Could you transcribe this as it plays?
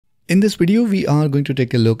In this video, we are going to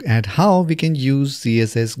take a look at how we can use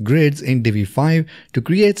CSS grids in Divi 5 to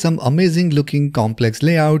create some amazing looking complex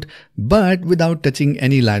layout, but without touching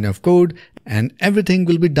any line of code, and everything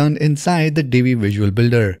will be done inside the Divi Visual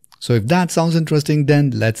Builder. So if that sounds interesting,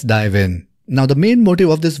 then let's dive in. Now, the main motive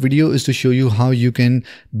of this video is to show you how you can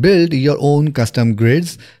build your own custom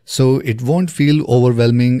grids so it won't feel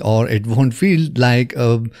overwhelming or it won't feel like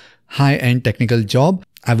a high-end technical job.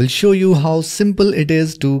 I will show you how simple it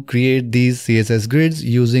is to create these CSS grids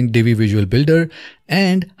using Divi Visual Builder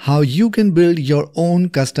and how you can build your own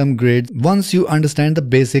custom grids once you understand the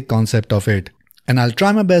basic concept of it. And I'll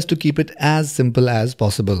try my best to keep it as simple as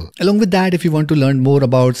possible. Along with that, if you want to learn more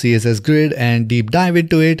about CSS Grid and deep dive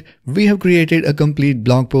into it, we have created a complete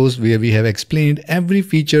blog post where we have explained every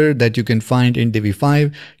feature that you can find in Divi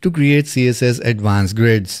 5 to create CSS advanced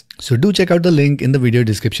grids. So do check out the link in the video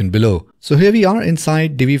description below. So here we are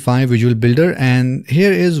inside Divi 5 Visual Builder, and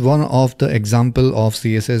here is one of the example of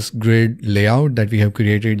CSS grid layout that we have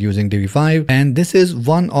created using Divi 5. And this is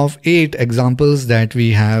one of 8 examples that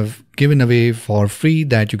we have given away for free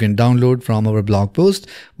that you can download from our blog post.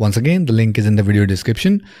 Once again, the link is in the video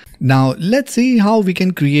description. Now let's see how we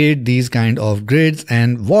can create these kind of grids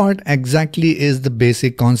and what exactly is the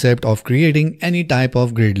basic concept of creating any type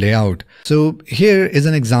of grid layout. So here is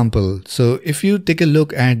an example. So if you take a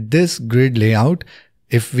look at this grid layout,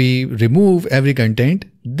 if we remove every content,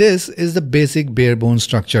 this is the basic bare bones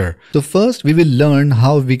structure. So first we will learn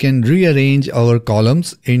how we can rearrange our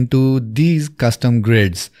columns into these custom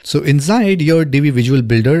grids. So inside your Divi Visual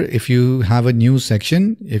Builder, if you have a new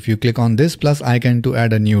section, if you click on this plus icon to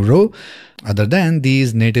add a new row, other than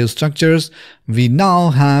these native structures, we now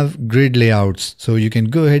have grid layouts. So you can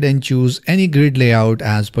go ahead and choose any grid layout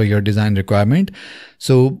as per your design requirement.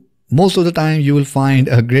 So most of the time you will find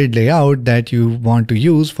a grid layout that you want to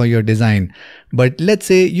use for your design. But let's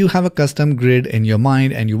say you have a custom grid in your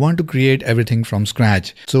mind and you want to create everything from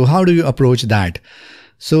scratch. So how do you approach that?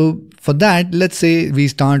 So for that, let's say we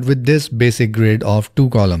start with this basic grid of 2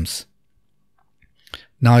 columns.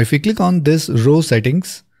 Now if we click on this row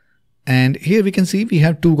settings, and here we can see we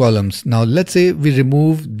have 2 columns. Now let's say we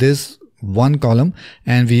remove this 1 column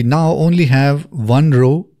and we now only have 1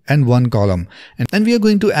 row and 1 column, and we are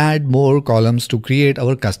going to add more columns to create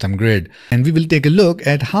our custom grid. And we will take a look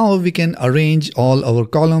at how we can arrange all our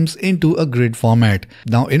columns into a grid format.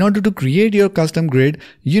 Now in order to create your custom grid,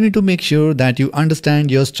 you need to make sure that you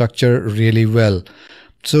understand your structure really well.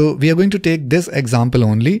 So we are going to take this example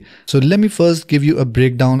only. So let me first give you a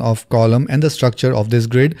breakdown of column and the structure of this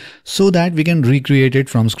grid so that we can recreate it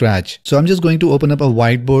from scratch. So I'm just going to open up a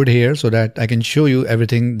whiteboard here so that I can show you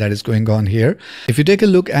everything that is going on here. If you take a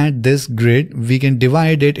look at this grid, we can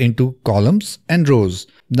divide it into columns and rows.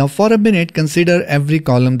 Now for a minute, consider every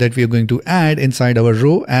column that we are going to add inside our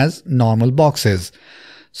row as normal boxes.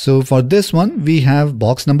 So for this one, we have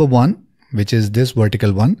box number 1, which is this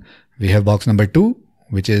vertical one. We have box number 2,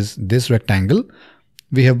 which is this rectangle.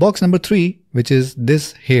 We have box number 3, which is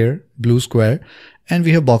this here blue square. And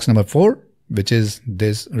we have box number 4, which is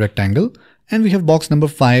this rectangle. And we have box number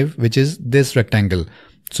 5, which is this rectangle.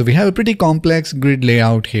 So we have a pretty complex grid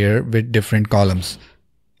layout here with different columns.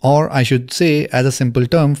 Or I should say, as a simple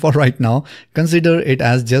term for right now, consider it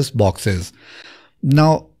as just boxes.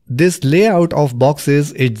 Now this layout of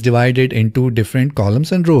boxes is divided into different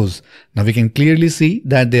columns and rows. Now we can clearly see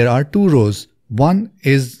that there are 2 rows. One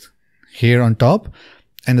is here on top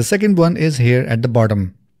and the second one is here at the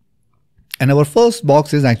bottom. And our first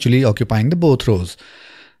box is actually occupying the both rows.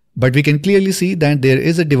 But we can clearly see that there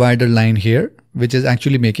is a divider line here, which is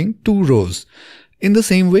actually making 2 rows. In the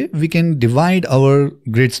same way, we can divide our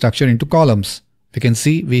grid structure into columns. We can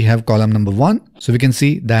see we have column number 1. So we can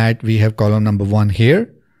see that we have column number 1 here.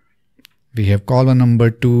 We have column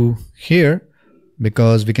number 2 here,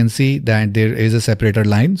 because we can see that there is a separator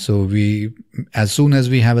line. So as soon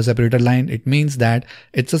as we have a separator line, it means that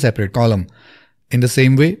it's a separate column. In the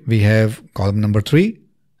same way, we have column number 3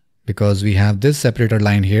 because we have this separator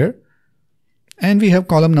line here. And we have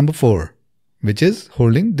column number 4, which is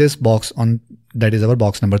holding this box on, that is our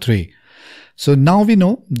box number 3. So now we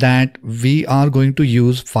know that we are going to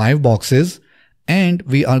use 5 boxes and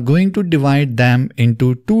we are going to divide them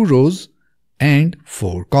into 2 rows and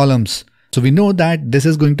 4 columns. So we know that this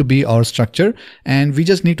is going to be our structure and we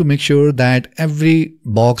just need to make sure that every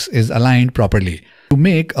box is aligned properly to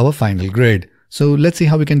make our final grid. So let's see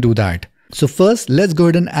how we can do that. So first, let's go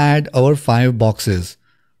ahead and add our 5 boxes.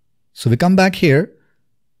 So we come back here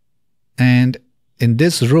and in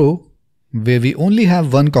this row where we only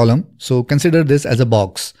have 1 column, so consider this as a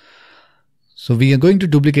box. So we are going to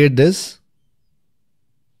duplicate this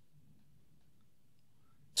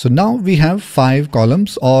So now we have 5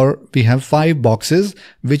 columns, or we have 5 boxes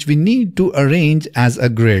which we need to arrange as a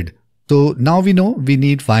grid. So now we know we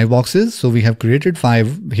need 5 boxes. So we have created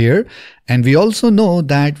 5 here, and we also know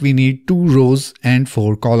that we need 2 rows and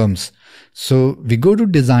 4 columns. So we go to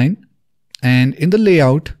design, and in the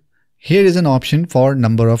layout, here is an option for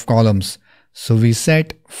number of columns. So we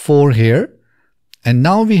set 4 here, and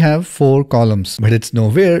now we have 4 columns, but it's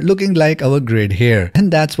nowhere looking like our grid here.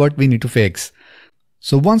 And that's what we need to fix.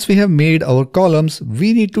 So once we have made our columns,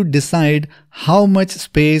 we need to decide how much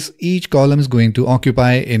space each column is going to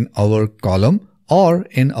occupy in our column or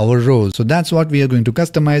in our rows. So that's what we are going to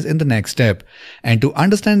customize in the next step. And to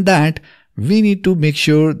understand that, we need to make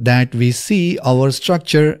sure that we see our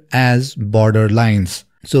structure as border lines.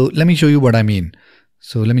 So let me show you what I mean.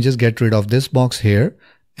 So let me just get rid of this box here.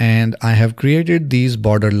 And I have created these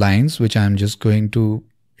border lines, which I'm just going to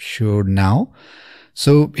show now.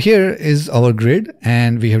 So here is our grid,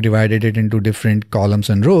 and we have divided it into different columns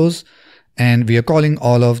and rows, and we are calling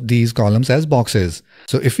all of these columns as boxes.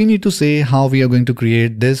 So if we need to say how we are going to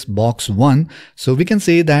create this box 1, so we can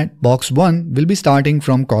say that box 1 will be starting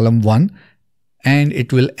from column 1 and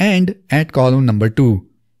it will end at column number 2.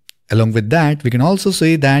 Along with that, we can also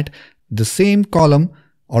say that the same column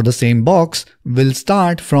or the same box will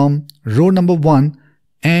start from row number 1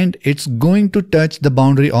 and it's going to touch the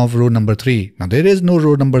boundary of row number 3. Now there is no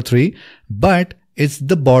row number 3, but it's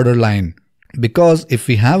the border line, because if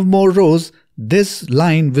we have more rows, this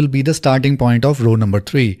line will be the starting point of row number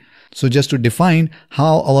 3. So just to define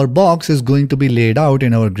how our box is going to be laid out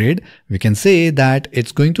in our grid, we can say that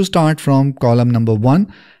it's going to start from column number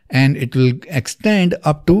 1 and it will extend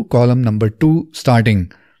up to column number 2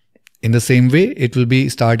 starting. In the same way, it will be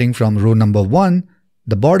starting from row number 1,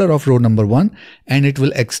 the border of row number 1, and it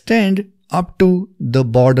will extend up to the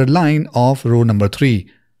border line of row number 3.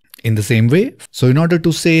 In the same way, so in order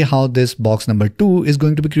to say how this box number 2 is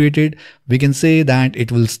going to be created, we can say that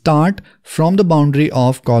it will start from the boundary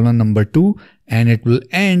of column number 2 and it will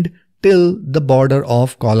end till the border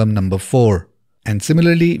of column number 4. And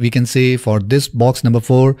similarly, we can say for this box number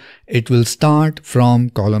 4, it will start from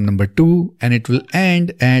column number 2 and it will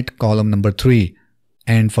end at column number 3.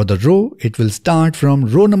 And for the row, it will start from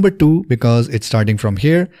row number 2 because it's starting from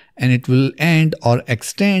here, and it will end or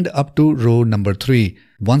extend up to row number 3.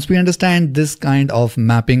 Once we understand this kind of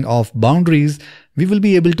mapping of boundaries, we will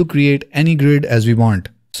be able to create any grid as we want.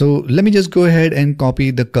 So let me just go ahead and copy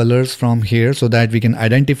the colors from here so that we can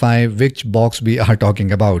identify which box we are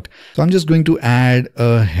talking about. So I'm just going to add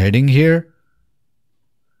a heading here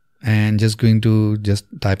and just going to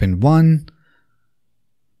type in 1.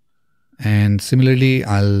 And similarly,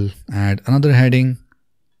 I'll add another heading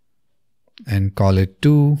and call it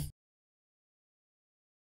 2.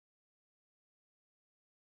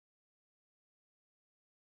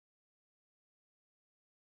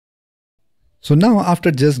 So now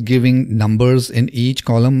after just giving numbers in each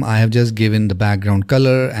column, I have just given the background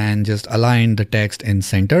color and just aligned the text in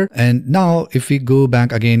center. And now if we go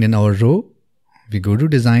back again in our row, we go to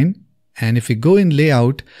design. And if we go in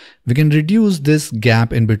layout, we can reduce this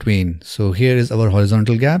gap in between. So here is our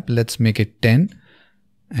horizontal gap. Let's make it 10.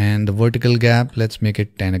 And the vertical gap, let's make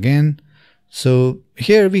it 10 again. So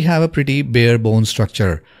here we have a pretty bare bone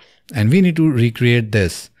structure and we need to recreate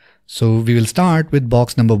this. So we will start with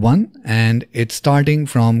box number 1 and it's starting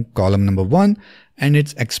from column number 1 and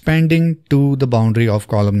it's expanding to the boundary of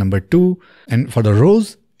column number 2. And for the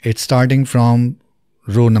rows, it's starting from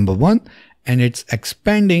row number 1 and it's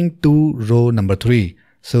expanding to row number 3.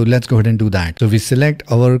 So let's go ahead and do that. So we select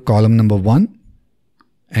our column number 1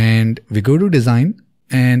 and we go to design,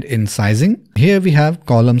 and in sizing, here we have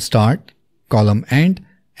column start, column end,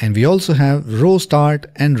 and we also have row start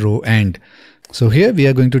and row end. So here we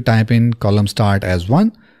are going to type in column start as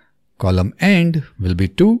 1, column end will be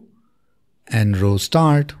 2, and row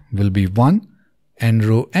start will be 1, and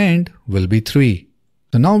row end will be 3.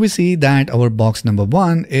 So now we see that our box number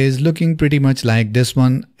 1 is looking pretty much like this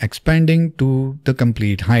one, expanding to the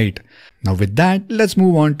complete height. Now with that, let's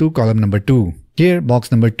move on to column number 2. Here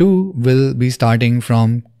box number 2 will be starting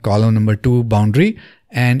from column number 2 boundary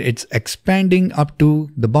and it's expanding up to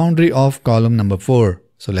the boundary of column number 4.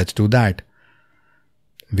 So let's do that.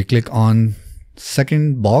 We click on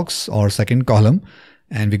second box or second column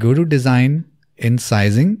and we go to design. In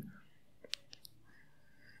sizing,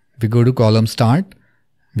 we go to column start.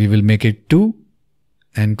 We will make it 2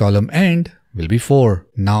 and column end will be 4.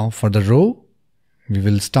 Now for the row, we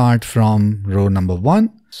will start from row number 1.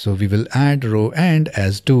 So we will add row end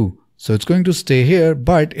as 2. So it's going to stay here,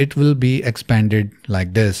 but it will be expanded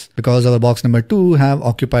like this because our box number 2 have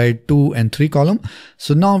occupied 2 and 3 column.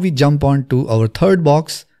 So now we jump on to our third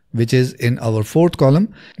box, which is in our 4th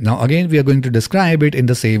column. Now again, we are going to describe it in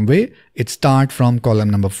the same way. It start from column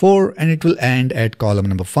number 4 and it will end at column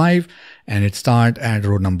number 5, and it start at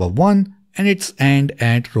row number 1 and it's end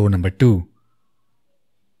at row number 2.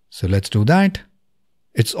 So let's do that.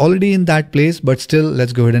 It's already in that place, but still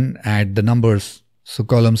let's go ahead and add the numbers. So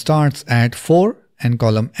column starts at 4 and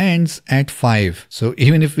column ends at 5. So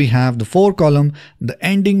even if we have the 4 column, the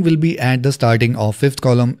ending will be at the starting of 5th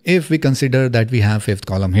column if we consider that we have 5th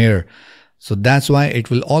column here. So that's why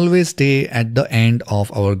it will always stay at the end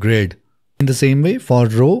of our grid. In the same way for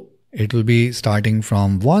row, it will be starting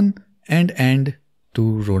from 1 and end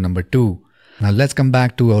to row number 2. Now let's come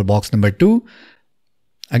back to our box number 2.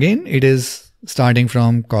 Again, it is starting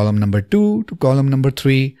from column number 2 to column number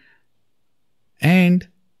 3. And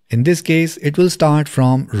in this case, it will start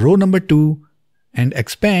from row number 2 and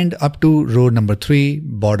expand up to row number 3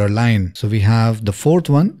 border line. So we have the 4th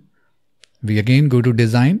one. We again go to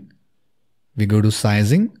design. We go to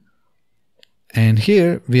sizing. And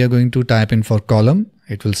here we are going to type in for column.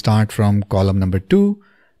 It will start from column number 2,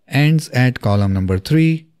 ends at column number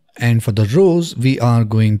 3. And for the rows, we are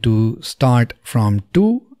going to start from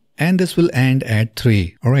 2. And this will end at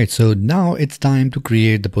 3. Alright, so now it's time to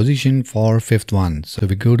create the position for 5th one. So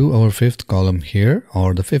we go to our 5th column here,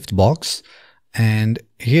 or the 5th box. And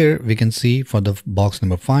here we can see for the box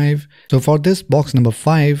number 5. So for this box number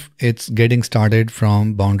 5, it's getting started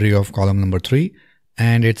from boundary of column number 3.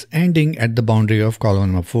 And it's ending at the boundary of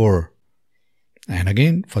column number 4. And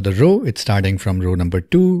again, for the row, it's starting from row number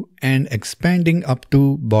 2 and expanding up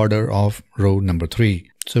to border of row number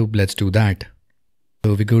 3. So let's do that.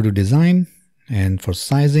 So we go to design and for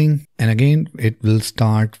sizing, and again it will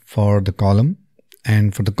start for the column,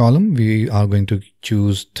 and for the column we are going to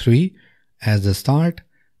choose 3 as the start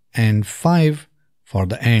and 5 for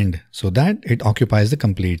the end so that it occupies the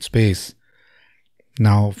complete space.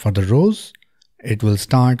 Now for the rows, it will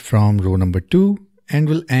start from row number 2 and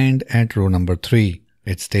will end at row number 3.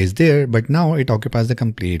 It stays there, but now it occupies the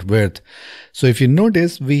complete width. So if you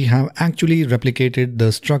notice, we have actually replicated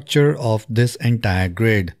the structure of this entire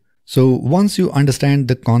grid. So once you understand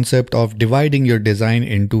the concept of dividing your design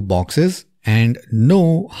into boxes and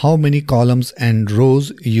know how many columns and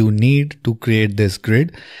rows you need to create this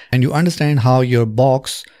grid, and you understand how your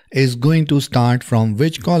box is going to start from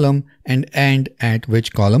which column and end at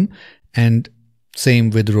which column, and same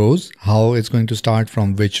with rows, how it's going to start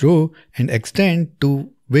from which row and extend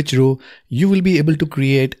to which row, you will be able to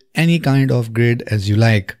create any kind of grid as you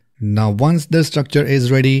like. Now once the structure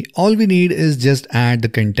is ready, all we need is just add the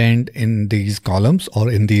content in these columns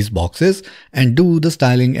or in these boxes and do the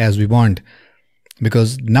styling as we want.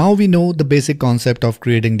 Because now we know the basic concept of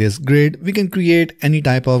creating this grid, we can create any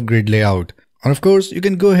type of grid layout. And of course, you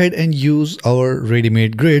can go ahead and use our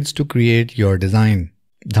ready-made grids to create your design.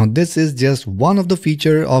 Now this is just one of the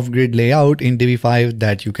features of grid layout in Divi 5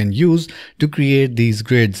 that you can use to create these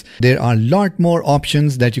grids. There are a lot more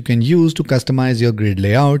options that you can use to customize your grid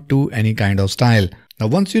layout to any kind of style. Now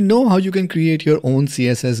once you know how you can create your own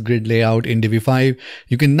CSS grid layout in Divi 5,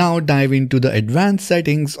 you can now dive into the advanced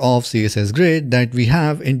settings of CSS grid that we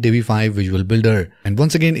have in Divi 5 Visual Builder. And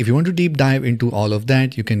once again, if you want to deep dive into all of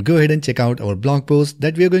that, you can go ahead and check out our blog post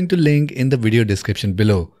that we are going to link in the video description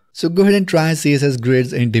below. So go ahead and try CSS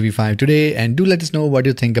grids in Divi 5 today and do let us know what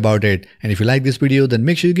you think about it. And if you like this video, then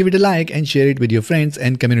make sure you give it a like and share it with your friends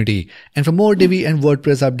and community. And for more Divi and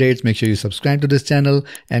WordPress updates, make sure you subscribe to this channel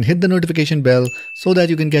and hit the notification bell so that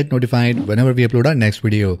you can get notified whenever we upload our next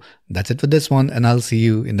video. That's it for this one, and I'll see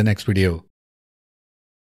you in the next video.